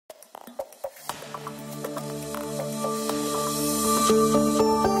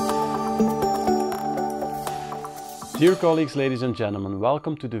Dear colleagues, ladies and gentlemen,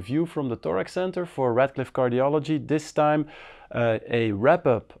 welcome to the view from the Thoraxcenter for Radcliffe Cardiology. This time a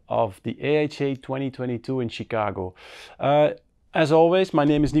wrap-up of the AHA 2022 in Chicago. As always, my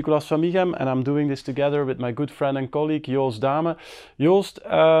name is Nicolas from Mieghem and I'm doing this together with my good friend and colleague Joost Daemen. Joost,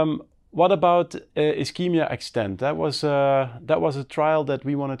 what about ISCHEMIA-EXTENded? That was a trial that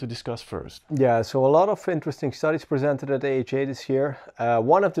we wanted to discuss first. Yeah, so a lot of interesting studies presented at AHA this year.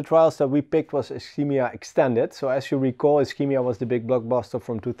 One of the trials that we picked was ISCHEMIA-EXTENded. So as you recall, ISCHEMIA was the big blockbuster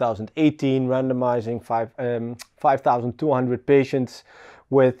from 2018, randomizing 5,200 patients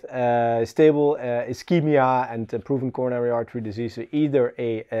with stable ischemia and proven coronary artery disease, so either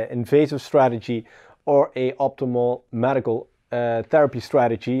a invasive strategy or a optimal medical therapy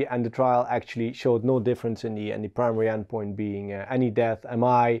strategy, and the trial actually showed no difference in the primary endpoint being any death,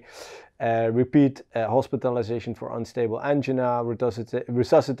 MI, repeat hospitalization for unstable angina,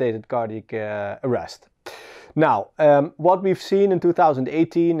 resuscitated cardiac arrest. Now, what we've seen in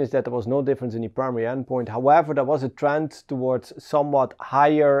 2018 is that there was no difference in the primary endpoint. However, there was a trend towards somewhat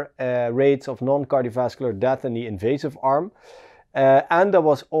higher rates of non-cardiovascular death in the invasive arm. And there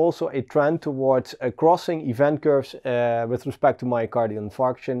was also a trend towards crossing event curves with respect to myocardial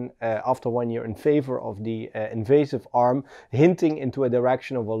infarction after 1 year in favor of the invasive arm, hinting into a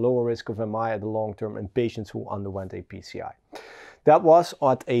direction of a lower risk of MI at the long term in patients who underwent a PCI. That was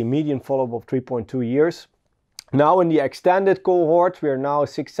at a median follow-up of 3.2 years. Now in the extended cohort, we are now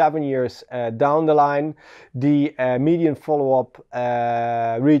 6-7 years down the line. The median follow-up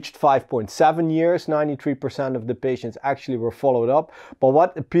reached 5.7 years. 93% of the patients actually were followed up. But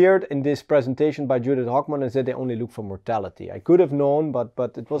what appeared in this presentation by Judith Hockman is that they only look for mortality. I could have known, but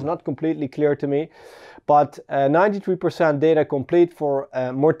it was not completely clear to me. But 93% data complete for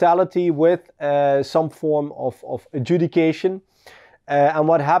mortality with some form of adjudication. And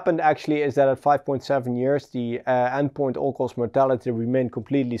what happened actually is that at 5.7 years, the endpoint all-cause mortality remained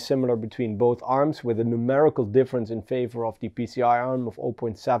completely similar between both arms, with a numerical difference in favor of the PCI arm of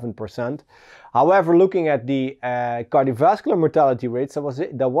 0.7%. However, looking at the cardiovascular mortality rates,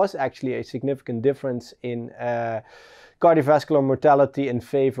 there was actually a significant difference in cardiovascular mortality in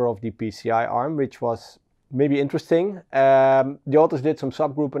favor of the PCI arm, which was maybe interesting. The authors did some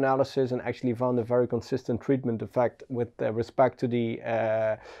subgroup analysis and actually found a very consistent treatment effect with respect to the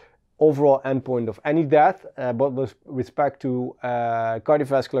overall endpoint of any death, but with respect to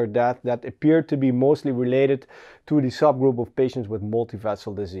cardiovascular death that appeared to be mostly related to the subgroup of patients with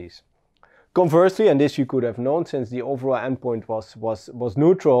multivessel disease. Conversely, and this you could have known since the overall endpoint was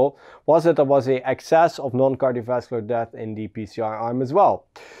neutral, was that there was an excess of non-cardiovascular death in the PCI arm as well.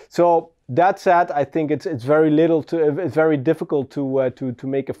 So that said, I think it's very difficult to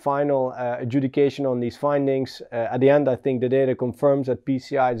make a final adjudication on these findings. At the end, I think the data confirms that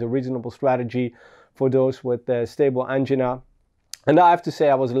PCI is a reasonable strategy for those with stable angina. And I have to say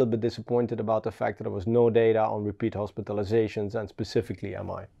I was a little bit disappointed about the fact that there was no data on repeat hospitalizations and specifically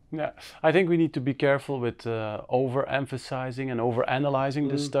MI. Yeah, I think we need to be careful with overemphasizing and overanalyzing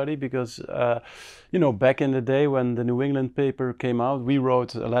this study because, you know, back in the day when the New England paper came out, we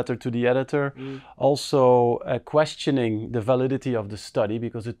wrote a letter to the editor also questioning the validity of the study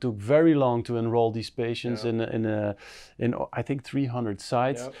because it took very long to enroll these patients in I think 300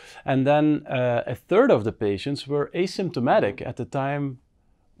 sites. Yep. And then a third of the patients were asymptomatic at the time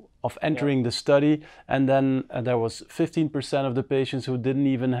of entering the study, and then there was 15% of the patients who didn't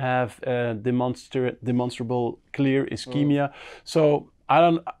even have demonstrable clear ischemia. So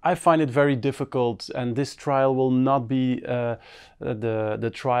I find it very difficult, and this trial will not be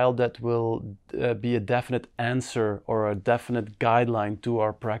the trial that will be a definite answer or a definite guideline to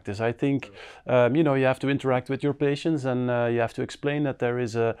our practice. I think you know, you have to interact with your patients and you have to explain that there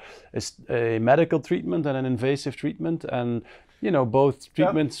is a medical treatment and an invasive treatment, and you know, both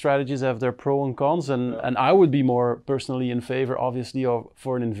treatment strategies have their pros and cons, and I would be more personally in favor, obviously,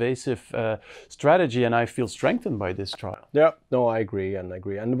 for an invasive strategy, and I feel strengthened by this trial. Yeah, no, I agree.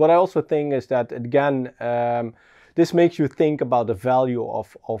 And what I also think is that, again, this makes you think about the value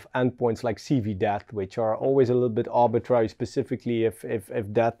of endpoints like CV death, which are always a little bit arbitrary, specifically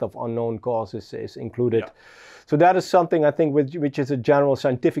if death of unknown cause is included. Yeah. So that is something I think which is a general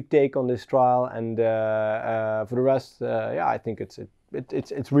scientific take on this trial, and for the rest, yeah, I think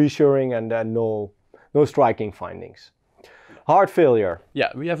it's reassuring and no striking findings. Heart failure.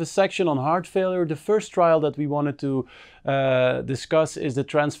 Yeah, we have a section on heart failure. The first trial that we wanted to discuss is the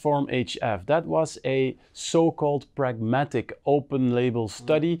Transform-HF. That was a so-called pragmatic open label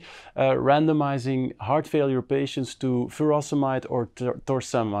study randomizing heart failure patients to furosemide or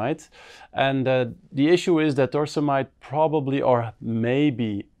torsemide. And the issue is that torsemide probably or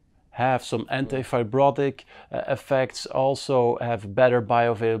maybe have some antifibrotic effects, also have better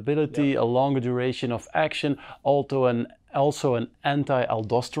bioavailability, a longer duration of action, also an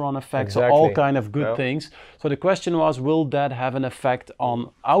anti-aldosterone effect, exactly. so all kind of good things. So the question was, will that have an effect on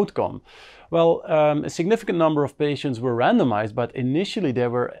outcome? Well, a significant number of patients were randomized, but initially they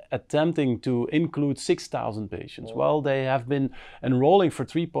were attempting to include 6,000 patients. Well, they have been enrolling for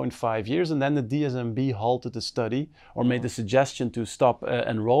 3.5 years, and then the DSMB halted the study or made the suggestion to stop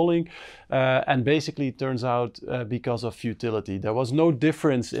enrolling. And basically it turns out because of futility. There was no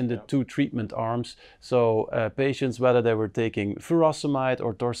difference in the two treatment arms. So patients, whether they were taking furosemide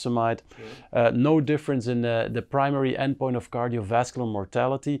or torsemide, no difference in the primary endpoint of cardiovascular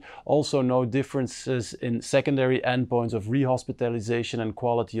mortality. Also no differences in secondary endpoints of rehospitalization and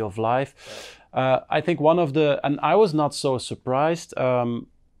quality of life. I think one of the, and I was not so surprised,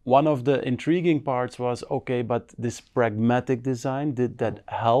 one of the intriguing parts was, okay, but this pragmatic design, did that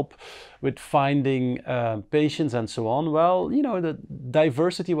help with finding patients and so on? Well, you know, the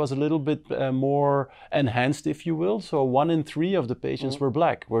diversity was a little bit more enhanced, if you will. So 1 in 3 of the patients were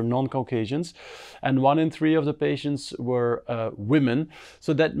Black, were non-Caucasians, and 1 in 3 of the patients were women.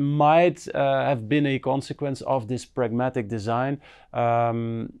 So that might have been a consequence of this pragmatic design.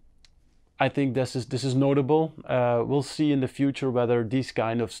 I think this is notable. We'll see in the future whether these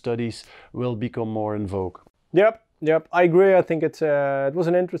kind of studies will become more in vogue. Yep, I agree. I think it was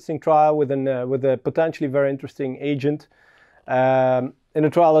an interesting trial with a potentially very interesting agent. In a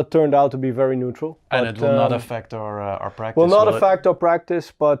trial that turned out to be very neutral. And it will not affect our practice. Will not affect our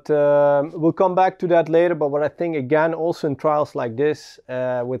practice, but we'll come back to that later. But what I think, again, also in trials like this,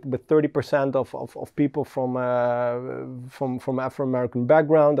 with 30% of people from Afro-American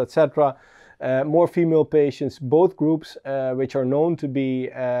background, etc., more female patients, both groups, which are known to be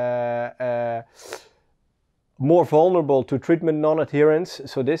more vulnerable to treatment non-adherence.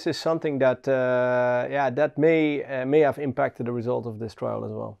 So this is something that, that may have impacted the result of this trial as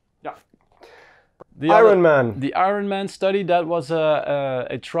well. Yeah. IRONMAN. The IRONMAN study, that was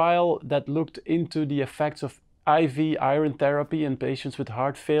a trial that looked into the effects of IV iron therapy in patients with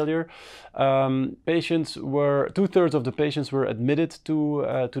heart failure. Patients were, 2/3 of the patients were admitted to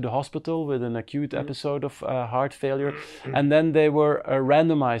the hospital with an acute episode of heart failure, and then they were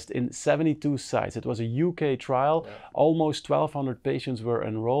randomized in 72 sites. It was a UK trial. Almost 1,200 patients were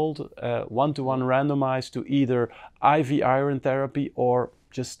enrolled, 1-to-1 randomized to either IV iron therapy or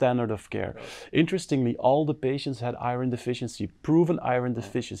just standard of care. Interestingly, all the patients had iron deficiency, proven iron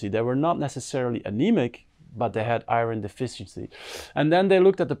deficiency. They were not necessarily anemic, but they had iron deficiency. And then they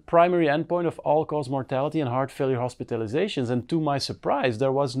looked at the primary endpoint of all-cause mortality and heart failure hospitalizations, and to my surprise,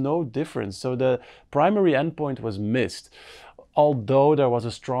 there was no difference. So the primary endpoint was missed, although there was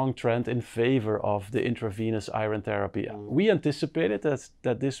a strong trend in favor of the intravenous iron therapy. We anticipated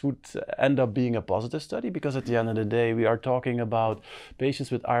that this would end up being a positive study, because at the end of the day, we are talking about patients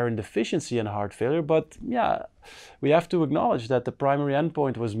with iron deficiency and heart failure. But yeah, we have to acknowledge that the primary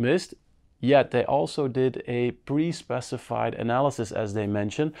endpoint was missed. Yet they also did a pre-specified analysis, as they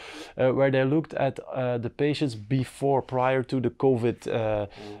mentioned, where they looked at the patients prior to the COVID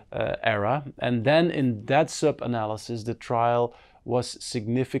era. And then in that sub-analysis, the trial was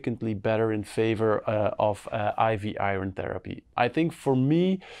significantly better in favor of IV iron therapy. I think for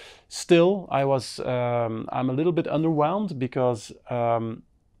me, still, I'm a little bit underwhelmed, because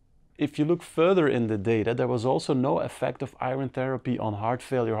if you look further in the data, there was also no effect of iron therapy on heart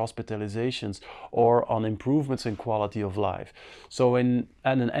failure hospitalizations or on improvements in quality of life. So in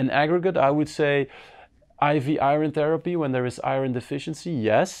aggregate, I would say IV iron therapy when there is iron deficiency,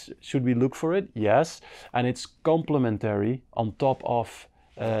 yes. Should we look for it? Yes. And it's complementary on top of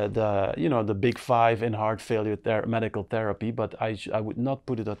the big five in heart failure medical therapy, but I would not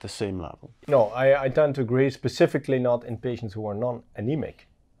put it at the same level. No, I tend to agree, specifically not in patients who are non-anemic.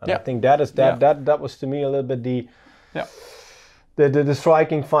 And I think that was to me a little bit the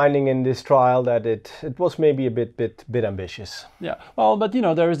striking finding in this trial, that it was maybe a bit ambitious. Yeah, well, but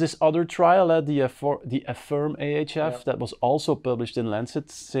there is this other trial, the Affirm-AHF, that was also published in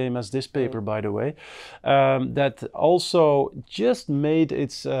Lancet, same as this paper, by the way, that also just made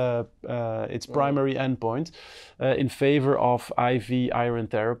its primary endpoint in favor of IV iron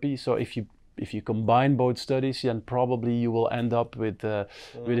therapy. So if you combine both studies, then probably you will end up with a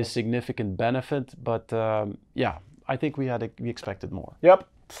significant benefit. But I think we expected more. Yep.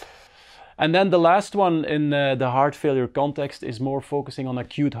 And then the last one in the heart failure context is more focusing on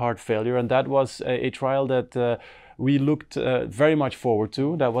acute heart failure, and that was a trial that we looked very much forward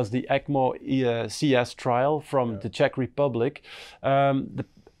to. That was the ECMO-CS trial from the Czech Republic. The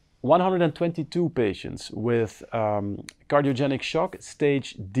 122 patients with cardiogenic shock,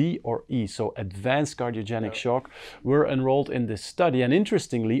 stage D or E, so advanced cardiogenic shock, were enrolled in this study. And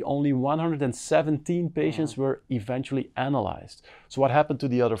interestingly, only 117 patients were eventually analyzed. So what happened to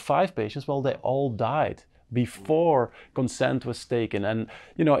the other 5 patients? Well, they all died before consent was taken. And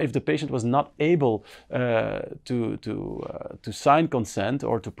you know, if the patient was not able to sign consent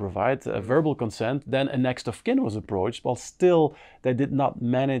or to provide verbal consent, then a next of kin was approached. Well, still they did not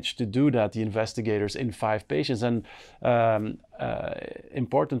manage to do that, the investigators, in 5 patients. And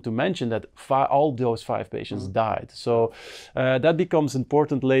important to mention that all those 5 patients died. So that becomes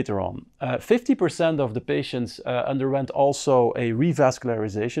important later on. 50% of the patients underwent also a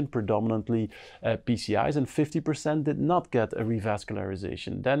revascularization, predominantly PCIs, and 50% did not get a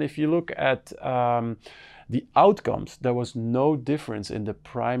revascularization. Then if you look at the outcomes, there was no difference in the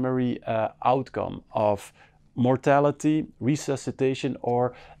primary outcome of mortality, resuscitation,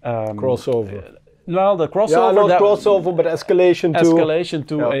 or crossover. Well, the crossover. Yeah, not crossover, but escalation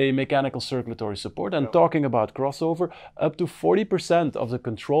to a mechanical circulatory support. And talking about crossover, up to 40% of the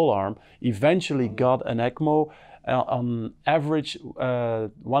control arm eventually got an ECMO on average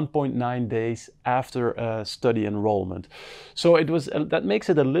 1.9 days after study enrollment. So it was that makes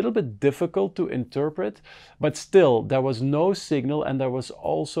it a little bit difficult to interpret, but still there was no signal, and there was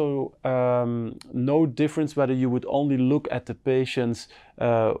also no difference whether you would only look at the patients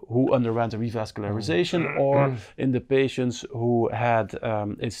who underwent a revascularization or in the patients who had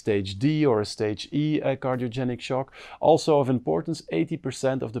a stage D or a stage E cardiogenic shock. Also of importance,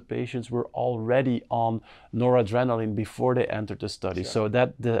 80% of the patients were already on noradrenaline before they entered the study. Sure. So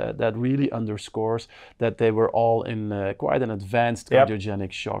that really underscores that they were all in quite an advanced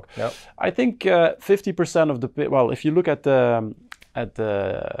cardiogenic shock. Yep. I think 50% of the, well, if you look at the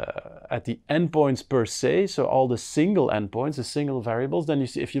endpoints per se, so all the single endpoints, the single variables, then you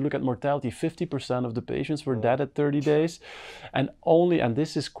see, if you look at mortality, 50% of the patients were dead at 30 days. And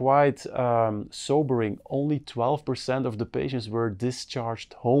this is quite sobering, only 12% of the patients were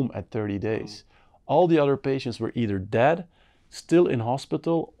discharged home at 30 days. All the other patients were either dead, still in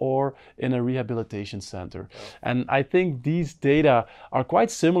hospital, or in a rehabilitation center. And I think these data are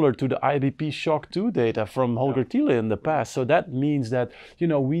quite similar to the IBP shock 2 data from Holger Thiele in the past. So that means that, you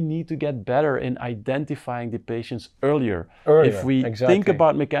know, we need to get better in identifying the patients earlier. If we think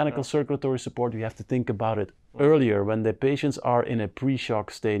about mechanical circulatory support, we have to think about it earlier, when the patients are in a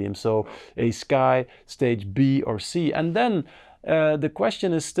pre-shock stadium, so a SCI, stage B or C. And then the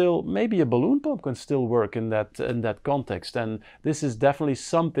question is still, maybe a balloon pump can still work in that context, and this is definitely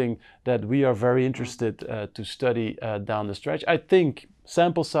something that we are very interested to study down the stretch. I think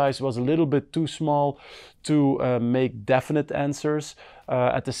sample size was a little bit too small to make definite answers.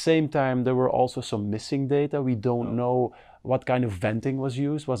 At the same time, there were also some missing data. We don't know what kind of venting was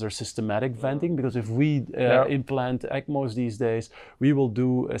used. Was there systematic venting? Because if we implant ECMOs these days, we will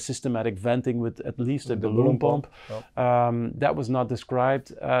do a systematic venting with at least a balloon pump. That was not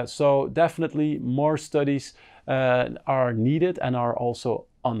described. So definitely more studies are needed and are also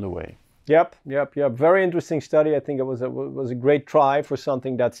on the way. Yep. Very interesting study. I think it was a great try for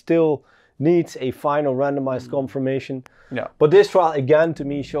something that still needs a final randomized confirmation. Yeah. But this trial, again, to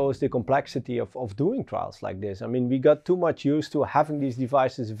me, shows the complexity of doing trials like this. I mean, we got too much used to having these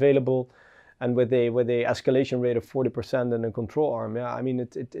devices available, and with a escalation rate of 40% in a control arm, I mean,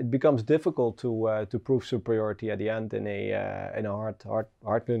 it becomes difficult to prove superiority at the end in a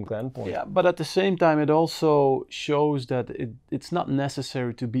heart clinical endpoint. Yeah, but at the same time, it also shows that it's not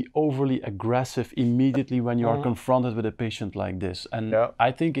necessary to be overly aggressive immediately when you are confronted with a patient like this. And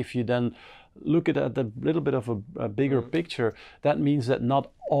I think if you then look at a little bit of a bigger picture, that means that not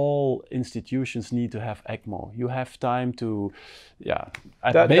all institutions need to have ECMO. You have time to,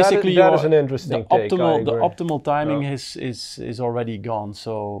 basically that is an interesting take. The optimal timing is already gone.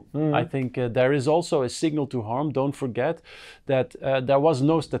 So I think there is also a signal to harm. Don't forget that there was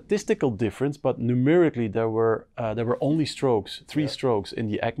no statistical difference, but numerically there were only strokes, 3 strokes in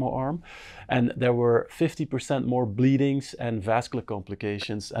the ECMO arm, and there were 50% more bleedings and vascular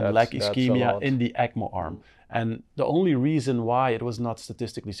complications and leg ischemia in the ECMO arm. And the only reason why it was not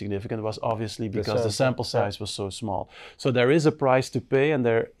statistically significant was obviously because the sample size was so small. So there is a price to pay, and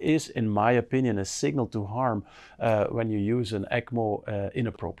there is, in my opinion, a signal to harm when you use an ECMO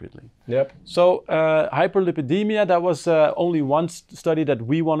inappropriately. Yep. So hyperlipidemia, that was only one study that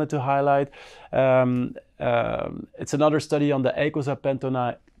we wanted to highlight. It's another study on the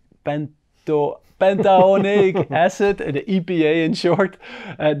pentaonic acid, the EPA in short.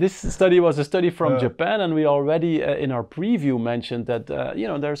 This study was a study from Japan, and we already in our preview mentioned that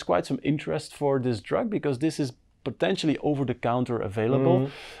there's quite some interest for this drug because this is potentially over-the-counter available.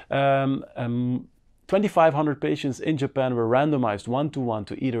 2,500 patients in Japan were randomized 1-to-1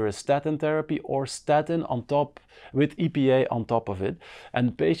 to either a statin therapy or statin on top with EPA on top of it.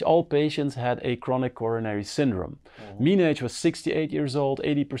 And all patients had a chronic coronary syndrome. Mean age was 68 years old,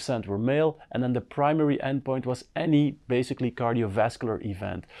 80% were male, and then the primary endpoint was any basically cardiovascular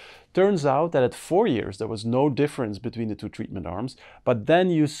event. Turns out that at 4 years there was no difference between the two treatment arms, but then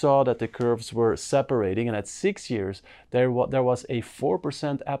you saw that the curves were separating, and at 6 years there was a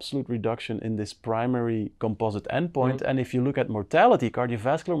 4% absolute reduction in this primary composite endpoint. And if you look at mortality,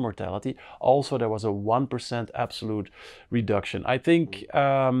 cardiovascular mortality, also there was a 1% absolute reduction. I think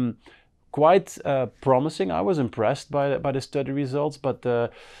quite promising. I was impressed by the study results, but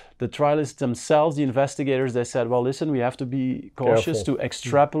the trialists themselves, the investigators, they said, well, listen, we have to be cautious to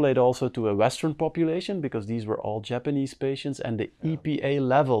extrapolate also to a Western population, because these were all Japanese patients, and the EPA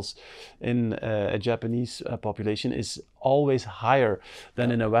levels in a Japanese population is always higher than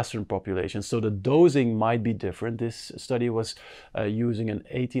in a Western population. So the dosing might be different. This study was using an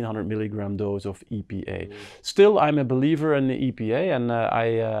 1800 milligram dose of EPA. Still, I'm a believer in the EPA, and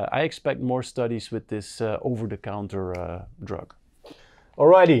I expect more studies with this over-the-counter drug.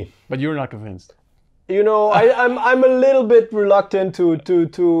 Alrighty. But you're not convinced. You know, I'm a little bit reluctant to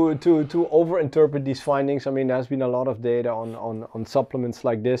overinterpret these findings. I mean, there's been a lot of data on supplements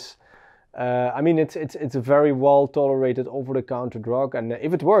like this. I mean, it's a very well tolerated over-the-counter drug, and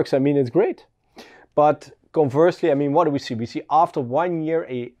if it works, I mean, it's great. But conversely, I mean, what do we see? We see after 1 year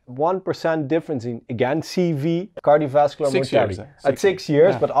a 1% difference in, again, CV, cardiovascular mortality. At 6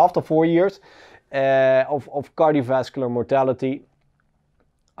 years, but after 4 years of cardiovascular mortality,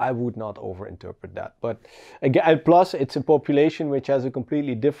 I would not overinterpret that. But again, plus it's a population which has a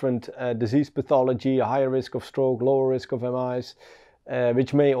completely different disease pathology, a higher risk of stroke, lower risk of MIs,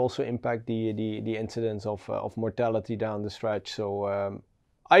 which may also impact the incidence of mortality down the stretch. So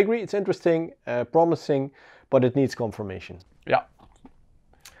I agree, it's interesting, promising, but it needs confirmation. Yeah.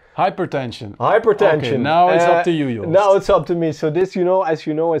 Hypertension. Hypertension. Okay, now it's up to you, Joost. Now it's up to me. So this, as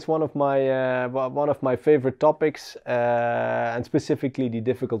you know, is one of my favorite topics, and specifically the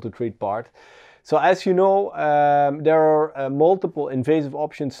difficult to treat part. So as you know, there are multiple invasive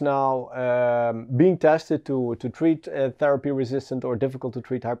options now being tested to treat therapy-resistant or difficult to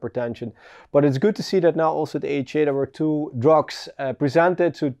treat hypertension. But it's good to see that now also at the AHA there were 2 drugs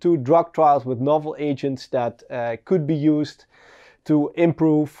presented, so 2 drug trials with novel agents that could be used to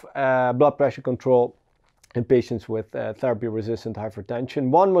improve blood pressure control in patients with therapy-resistant hypertension.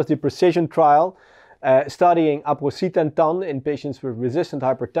 One was the Precision trial, studying aprocitentan in patients with resistant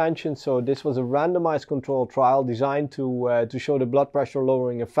hypertension. So this was a randomized controlled trial designed to show the blood pressure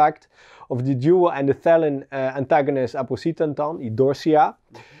lowering effect of the dual endothelin antagonist aprocitentan, Idorsia.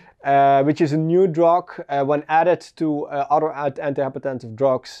 Which is a new drug when added to other antihypertensive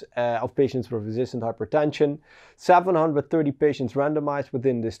drugs of patients with resistant hypertension. 730 patients randomized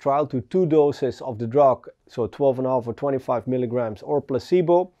within this trial to 2 doses of the drug, so 12.5 or 25 milligrams or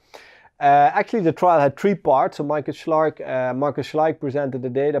placebo. Actually, the trial had 3 parts. So Marcus Schleich presented the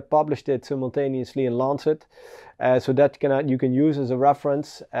data, published it simultaneously in Lancet. So that you can use as a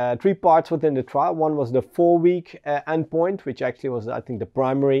reference. 3 parts within the trial. One was the 4-week endpoint, which actually was, I think, the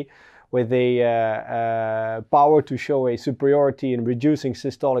primary, with a power to show a superiority in reducing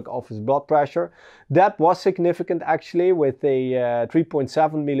systolic office blood pressure. That was significant, actually, with a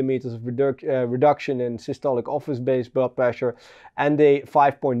 3.7 millimeters of reduction in systolic office-based blood pressure and a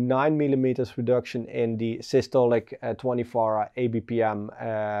 5.9 millimeters reduction in the systolic 24-hour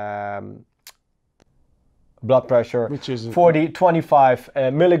ABPM blood pressure, which is for the 25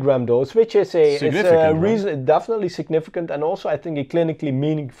 milligram dose, which is definitely significant, and also I think a clinically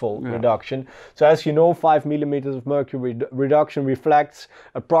meaningful reduction. So as you know, 5 millimeters of mercury reduction reflects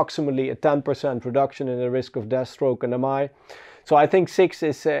approximately a 10% reduction in the risk of death, stroke, and MI. So I think 6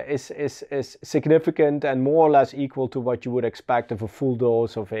 is significant and more or less equal to what you would expect of a full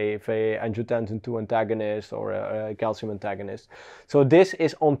dose of a angiotensin II antagonist or a calcium antagonist. So this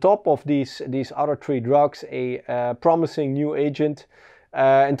is on top of these other 3 drugs, a promising new agent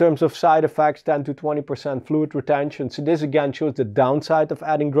In terms of side effects, 10 to 20% fluid retention. So this again shows the downside of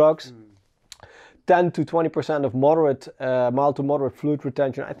adding drugs. 10 to 20% of moderate, mild to moderate fluid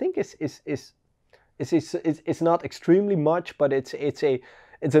retention, I think it's not extremely much, but it's a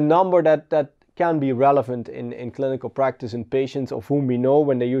number that can be relevant in clinical practice in patients of whom we know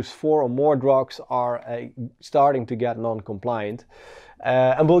when they use 4 or more drugs are starting to get non-compliant.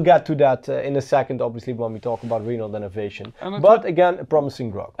 And we'll get to that in a second, obviously, when we talk about renal denervation. But again, a promising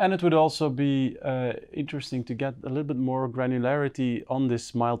drug. And it would also be interesting to get a little bit more granularity on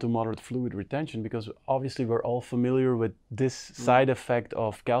this mild to moderate fluid retention, because obviously we're all familiar with this side effect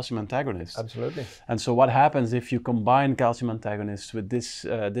of calcium antagonists. Absolutely. And so what happens if you combine calcium antagonists with this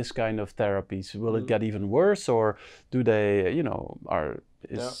kind of therapies? Will it get even worse, or do they, you know,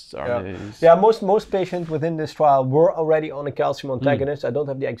 most patients within this trial were already on a calcium antagonist. I don't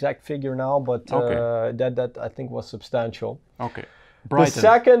have the exact figure now, but that I think was substantial. Okay. Brighton. The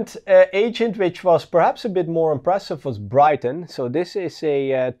second agent, which was perhaps a bit more impressive, was Brighton. So this is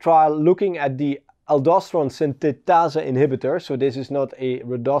a trial looking at the aldosterone synthetase inhibitor. So this is not a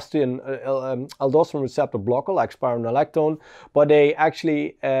aldosterone receptor blocker like spironolactone, but a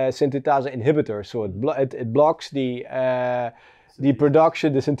actually synthetase inhibitor. So it blocks the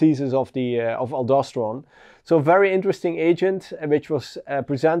production, the synthesis of aldosterone. So very interesting agent, which was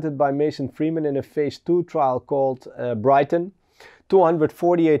presented by Mason Freeman in a phase 2 trial called Brighton.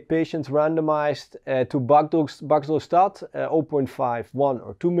 248 patients randomized to baxdrostat, 0.5, 1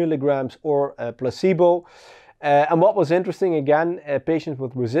 or 2 milligrams, or placebo. And what was interesting, again, patients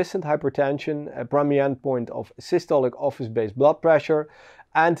with resistant hypertension, primary endpoint of systolic office-based blood pressure.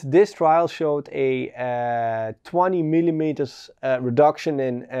 And this trial showed a 20 millimeters reduction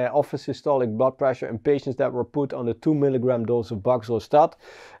in office systolic blood pressure in patients that were put on a 2 milligram dose of baxdrostat,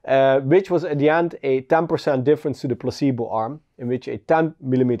 which was at the end a 10% difference to the placebo arm, in which a 10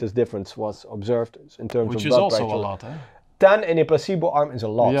 millimeters difference was observed in terms of blood pressure. Which is also a lot, eh? 10 in a placebo arm is a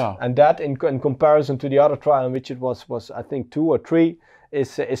lot. Yeah. And that in comparison to the other trial in which it was I think 2 or 3,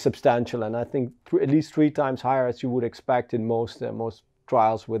 is substantial. And I think at least 3 times higher as you would expect in most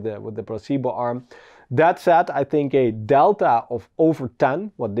trials with the placebo arm. That said, I think a delta of over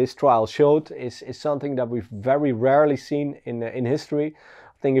 10, what this trial showed, is something that we've very rarely seen in history.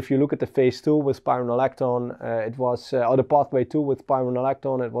 I think if you look at the phase 2 with spironolactone, it was, or the pathway 2 with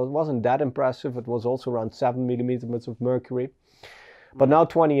spironolactone, it wasn't that impressive. It was also around 7 millimeters of mercury. But now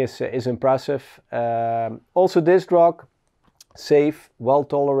 20 is impressive. Also this drug, safe, well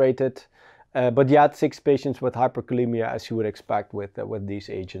tolerated. But yet 6 patients with hyperkalemia, as you would expect with these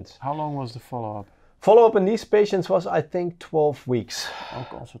agents. How long was the follow-up? Follow-up in these patients was, I think, 12 weeks.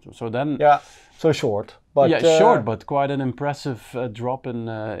 Okay, so then... Yeah, so short. But, short, but quite an impressive drop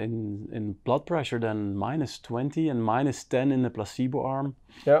in blood pressure, then -20 and -10 in the placebo arm.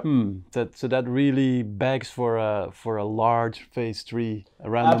 Yeah. So that really begs for a large phase 3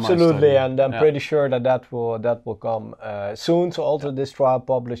 randomized Absolutely, study. and I'm pretty sure that will come soon. So also this trial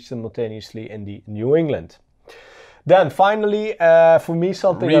published simultaneously in the New England. Then finally, for me,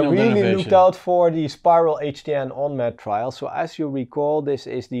 something I really looked out for, the Spiral HTN OnMed trial. So as you recall, this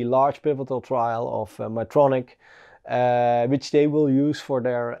is the large pivotal trial of Medtronic, which they will use for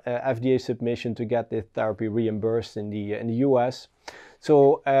their FDA submission to get this therapy reimbursed in the US.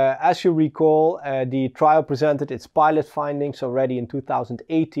 So as you recall, the trial presented its pilot findings already in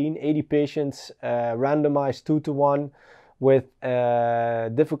 2018, 80 patients randomized 2-to-1 with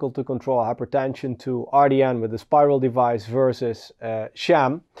difficult to control hypertension to RDN with a spiral device versus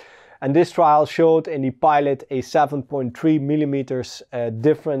sham. And this trial showed in the pilot a 7.3 millimeters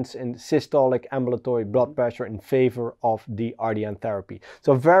difference in systolic ambulatory blood pressure in favor of the RDN therapy.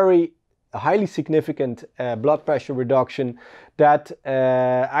 So very highly significant blood pressure reduction that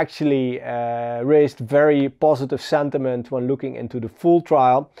actually raised very positive sentiment when looking into the full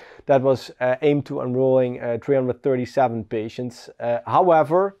trial that was aimed to enrolling 337 patients.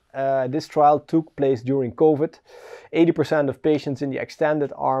 However, this trial took place during COVID. 80% of patients in the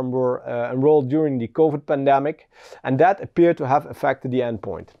extended arm were enrolled during the COVID pandemic, and that appeared to have affected the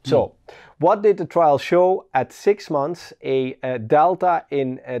endpoint. So, what did the trial show? At 6 months, a delta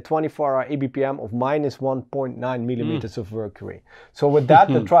in 24-hour ABPM of -1.9 millimeters of mercury. So with that,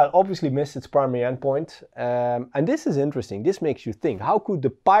 the trial obviously missed its primary endpoint. And this is interesting. This makes you think, how could the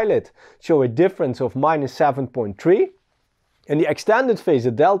pilot show a difference of -7.3? In the extended phase,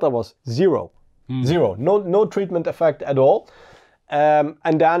 the delta was 0. Zero. No treatment effect at all.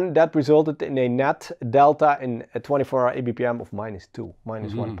 And then that resulted in a net delta in a 24-hour ABPM of -2,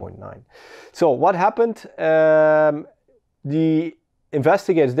 -1.9. So what happened? The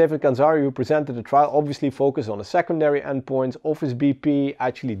investigators, David Kanzari, who presented the trial, obviously focused on the secondary endpoints. Office BP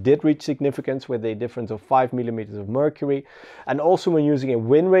actually did reach significance with a difference of 5 millimeters of mercury. And also when using a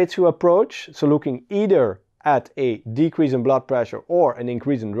win ratio approach, so looking either at a decrease in blood pressure or an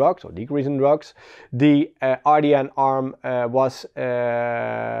increase in drugs or decrease in drugs, the RDN arm was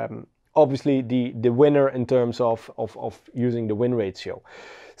obviously the winner in terms of using the win ratio.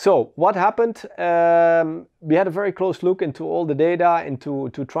 So what happened? We had a very close look into all the data,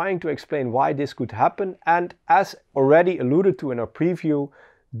 into trying to explain why this could happen. And as already alluded to in our preview,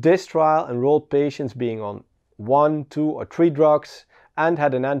 this trial enrolled patients being on 1, 2, or 3 drugs and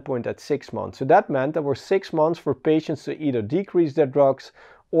had an endpoint at 6 months. So that meant there were 6 months for patients to either decrease their drugs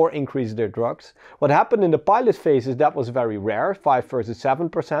or increase their drugs. What happened in the pilot phase is that was very rare, 5 versus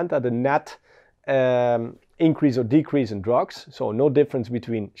 7% at a net increase or decrease in drugs. So no difference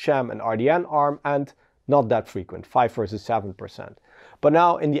between sham and RDN arm, and not that frequent, 5 versus 7%. But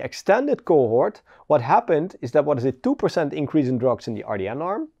now in the extended cohort, what happened is that what is a 2% increase in drugs in the RDN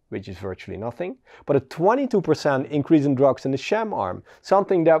arm, which is virtually nothing, but a 22% increase in drugs in the sham arm,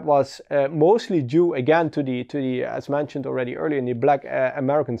 something that was mostly due again to the as mentioned already earlier, in the Black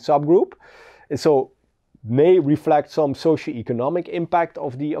American subgroup. And so may reflect some socioeconomic impact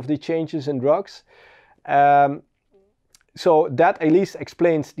of the changes in drugs. So that at least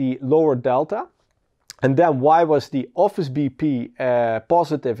explains the lower delta. And then why was the office BP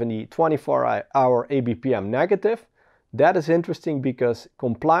positive and the 24-hour ABPM negative? That is interesting because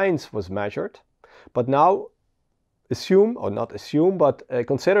compliance was measured, but now assume, or not assume, but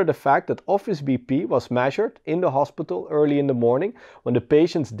consider the fact that office BP was measured in the hospital early in the morning when the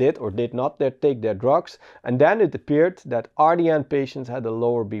patients did or did not take their drugs, and then it appeared that RDN patients had a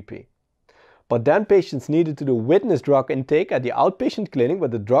lower BP. But then patients needed to do witness drug intake at the outpatient clinic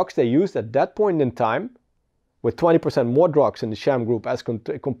with the drugs they used at that point in time, with 20% more drugs in the sham group as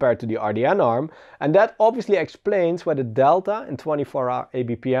compared to the RDN arm. And that obviously explains why the delta in 24-hour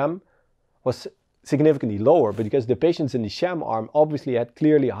ABPM was significantly lower, because the patients in the sham arm obviously had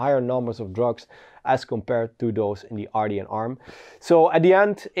clearly higher numbers of drugs as compared to those in the RDN arm. So at the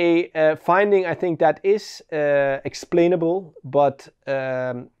end, a finding I think that is explainable, but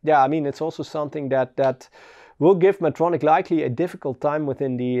yeah, I mean, it's also something that will give Medtronic likely a difficult time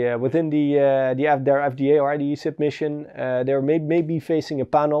within their FDA or IDE submission. They may be facing a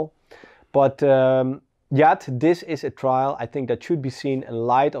panel, but yet this is a trial I think that should be seen in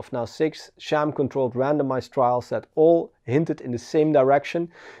light of now 6 sham-controlled randomized trials that all hinted in the same direction.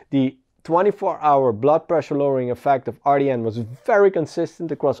 The 24-hour blood pressure lowering effect of RDN was very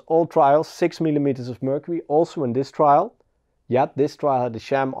consistent across all trials, 6 millimeters of mercury, also in this trial. Yet this trial had a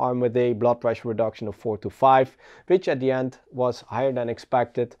sham arm with a blood pressure reduction of 4 to 5, which at the end was higher than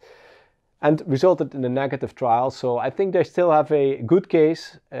expected and resulted in a negative trial. So I think they still have a good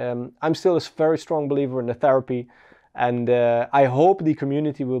case. I'm still a very strong believer in the therapy, and I hope the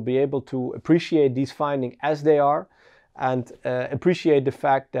community will be able to appreciate these findings as they are, and appreciate the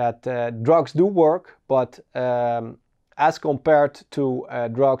fact that drugs do work, but as compared to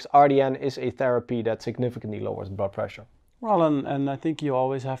drugs, RDN is a therapy that significantly lowers blood pressure. Well, and I think you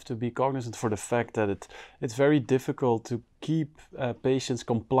always have to be cognizant for the fact that it's very difficult to keep patients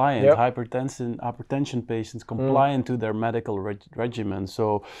compliant, yep. hypertension patients compliant to their medical regimen.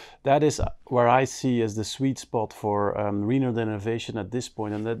 So that is where I see as the sweet spot for renal denervation at this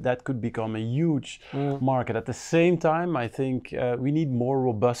point, and that could become a huge market. At the same time, I think we need more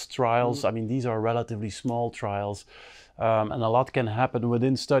robust trials. I mean, these are relatively small trials. And a lot can happen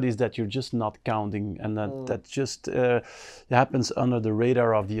within studies that you're just not counting, and that just happens under the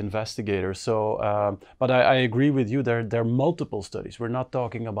radar of the investigator. So, but I agree with you, there are multiple studies. We're not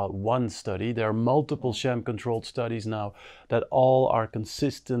talking about one study. There are multiple sham-controlled studies now that all are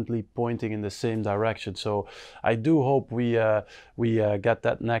consistently pointing in the same direction. So I do hope we get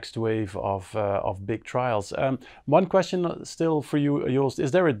that next wave of big trials. One question still for you, Joost, is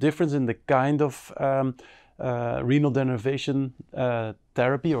there a difference in the kind of renal denervation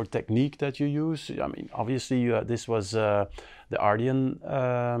therapy or technique that you use? I mean, obviously this was the RDN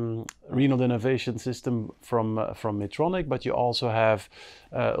renal denervation system from Medtronic, but you also have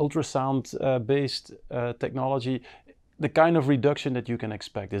ultrasound based technology. The kind of reduction that you can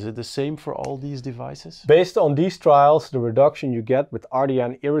expect, is it the same for all these devices? Based on these trials, the reduction you get with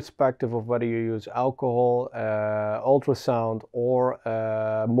RDN, irrespective of whether you use alcohol, ultrasound, or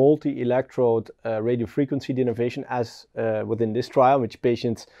multi-electrode radiofrequency denervation, as within this trial, which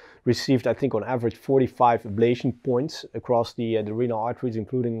patients received, I think, on average 45 ablation points across the renal arteries,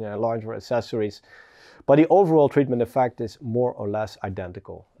 including larger accessories. But the overall treatment effect is more or less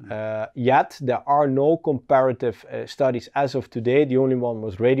identical. Yet there are no comparative studies as of today. The only one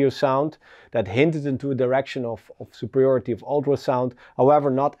was radiosound that hinted into a direction of superiority of ultrasound. However,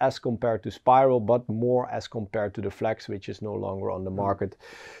 not as compared to spiral, but more as compared to the flex, which is no longer on the market.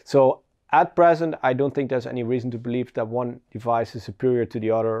 So at present, I don't think there's any reason to believe that one device is superior to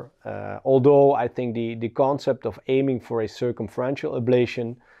the other. Although I think the concept of aiming for a circumferential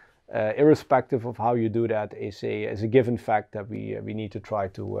ablation, irrespective of how you do that, is a given fact that we need to try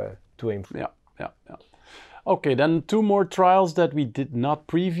to aim for. Yeah. Okay, then 2 more trials that we did not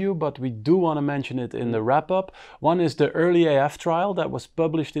preview, but we do want to mention it in the wrap-up. One is the early AF trial that was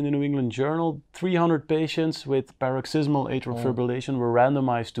published in the New England Journal. 300 patients with paroxysmal atrial fibrillation were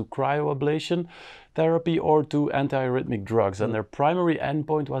randomized to cryoablation therapy or to antiarrhythmic drugs. And their primary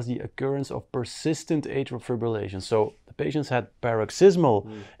endpoint was the occurrence of persistent atrial fibrillation. So the patients had paroxysmal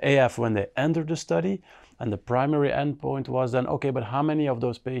AF when they entered the study. And the primary endpoint was then, okay, but how many of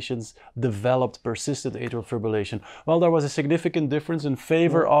those patients developed persistent atrial fibrillation? Well, there was a significant difference in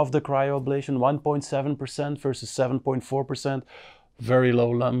favor of the cryoablation, 1.7% versus 7.4%, very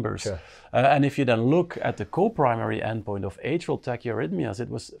low numbers. Sure. And if you then look at the co-primary endpoint of atrial tachyarrhythmias, it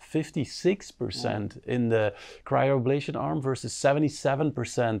was 56% in the cryoablation arm versus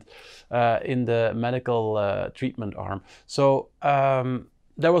 77% in the medical treatment arm. So,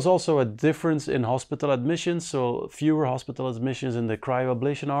 there was also a difference in hospital admissions, so fewer hospital admissions in the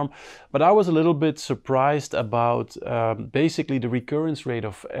cryoablation arm. But I was a little bit surprised about basically the recurrence rate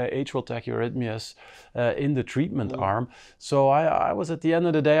of atrial tachyarrhythmias in the treatment arm. So I was, at the end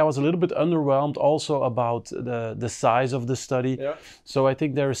of the day, I was a little bit underwhelmed also about the size of the study. Yeah. So I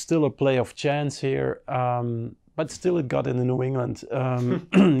think there is still a play of chance here. But still it got in the New England.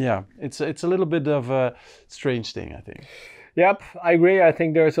 Yeah, it's a little bit of a strange thing, I think. Yep, I agree. I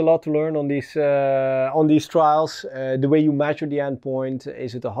think there's a lot to learn on these trials. The way you measure the endpoint,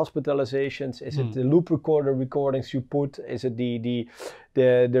 is it the hospitalizations? Is it the loop recorder recordings you put? Is it the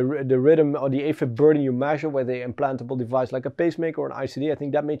rhythm or the AFib burden you measure with a implantable device like a pacemaker or an ICD? I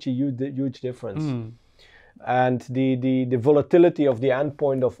think that makes a huge difference. And the volatility of the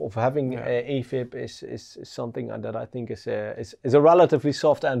endpoint of having AFib is something that I think is a relatively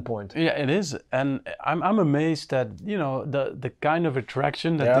soft endpoint. Yeah, it is, and I'm amazed that the kind of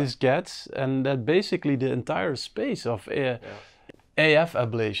attraction that this gets, and that basically the entire space of AF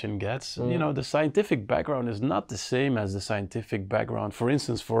ablation gets. The scientific background is not the same as the scientific background, for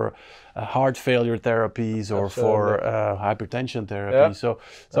instance, for heart failure therapies or for hypertension therapy. So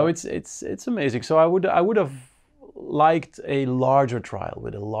it's amazing. So I would have liked a larger trial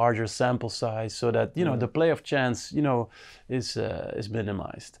with a larger sample size, so that the play of chance is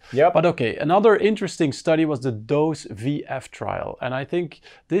minimized. Yep. But okay, another interesting study was the DOSE VF trial, and I think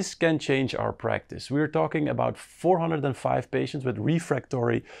this can change our practice. We're talking about 405 patients with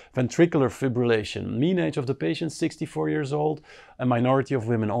refractory ventricular fibrillation. Mean age of the patients 64 years old, a minority of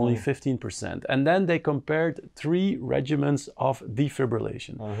women, only 15%. And then they compared 3 regimens of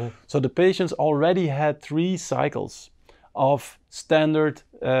defibrillation. So the patients already had 3 cycles of standard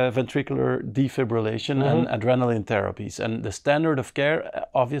ventricular defibrillation and adrenaline therapies. And the standard of care,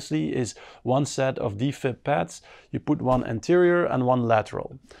 obviously, is 1 set of defib pads. You put 1 anterior and 1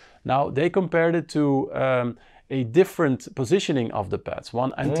 lateral. Now, they compared it to a different positioning of the pads,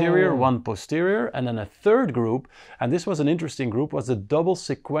 1 anterior, 1 posterior, and then a third group, and this was an interesting group, was the double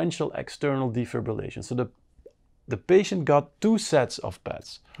sequential external defibrillation. So the patient got 2 sets of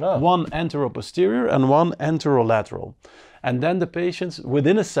pads, 1 antero-posterior and 1 antero-lateral. And then the patients,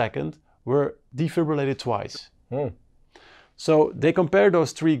 within a second, were defibrillated twice. So they compared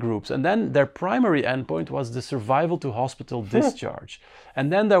those 3 groups, and then their primary endpoint was the survival to hospital discharge.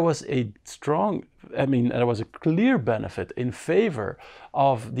 And then there was a there was a clear benefit in favor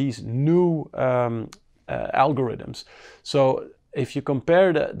of these new algorithms. So if you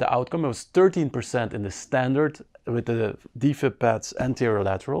compare the outcome, it was 13% in the standard with the defib pads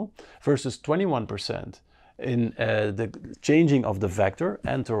anterolateral versus 21% in the changing of the vector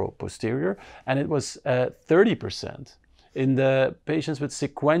antero-posterior, and it was 30% in the patients with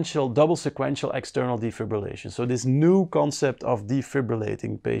double sequential external defibrillation. So this new concept of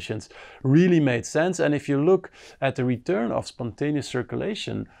defibrillating patients really made sense. And if you look at the return of spontaneous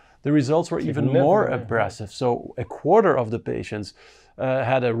circulation, the results were even more impressive. So a quarter of the patients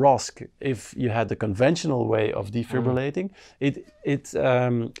had a ROSC if you had the conventional way of defibrillating. It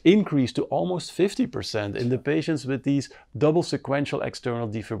increased to almost 50% in the patients with these double sequential external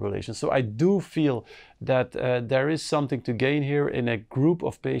defibrillations. So I do feel that there is something to gain here in a group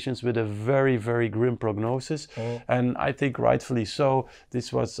of patients with a very, very grim prognosis. And I think rightfully so,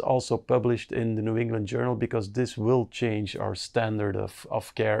 this was also published in the New England Journal, because this will change our standard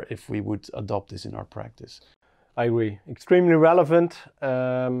of care if we would adopt this in our practice. I agree. Extremely relevant.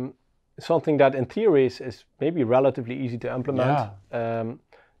 Something that in theory is maybe relatively easy to implement. Yeah.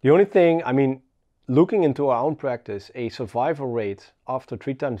 The only thing, I mean, looking into our own practice, a survival rate after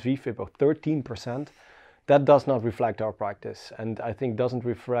 3 times VFib of 13%, that does not reflect our practice, and I think doesn't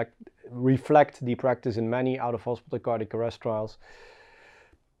reflect the practice in many out-of-hospital cardiac arrest trials.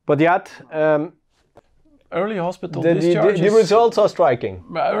 But yet, early hospital discharge. The results are striking.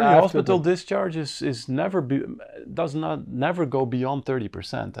 Early hospital discharge is never go beyond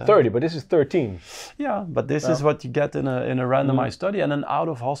 30%. 30, but this is 13. Yeah, but this is what you get in a randomized study. And then out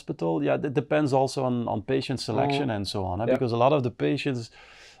of hospital, yeah, it depends also on patient selection and so on. Because a lot of the patients,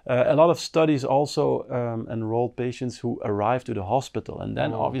 a lot of studies also enrolled patients who arrive to the hospital, and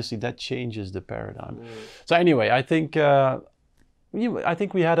then obviously that changes the paradigm. So anyway, I think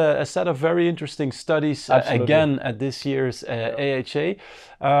we had a set of very interesting studies again at this year's AHA.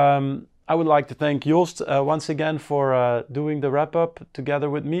 I would like to thank Joost once again for doing the wrap-up together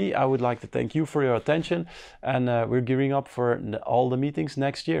with me. I would like to thank you for your attention, and we're gearing up for all the meetings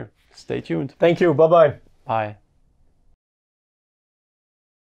next year. Stay tuned. Thank you. Bye-bye. Bye.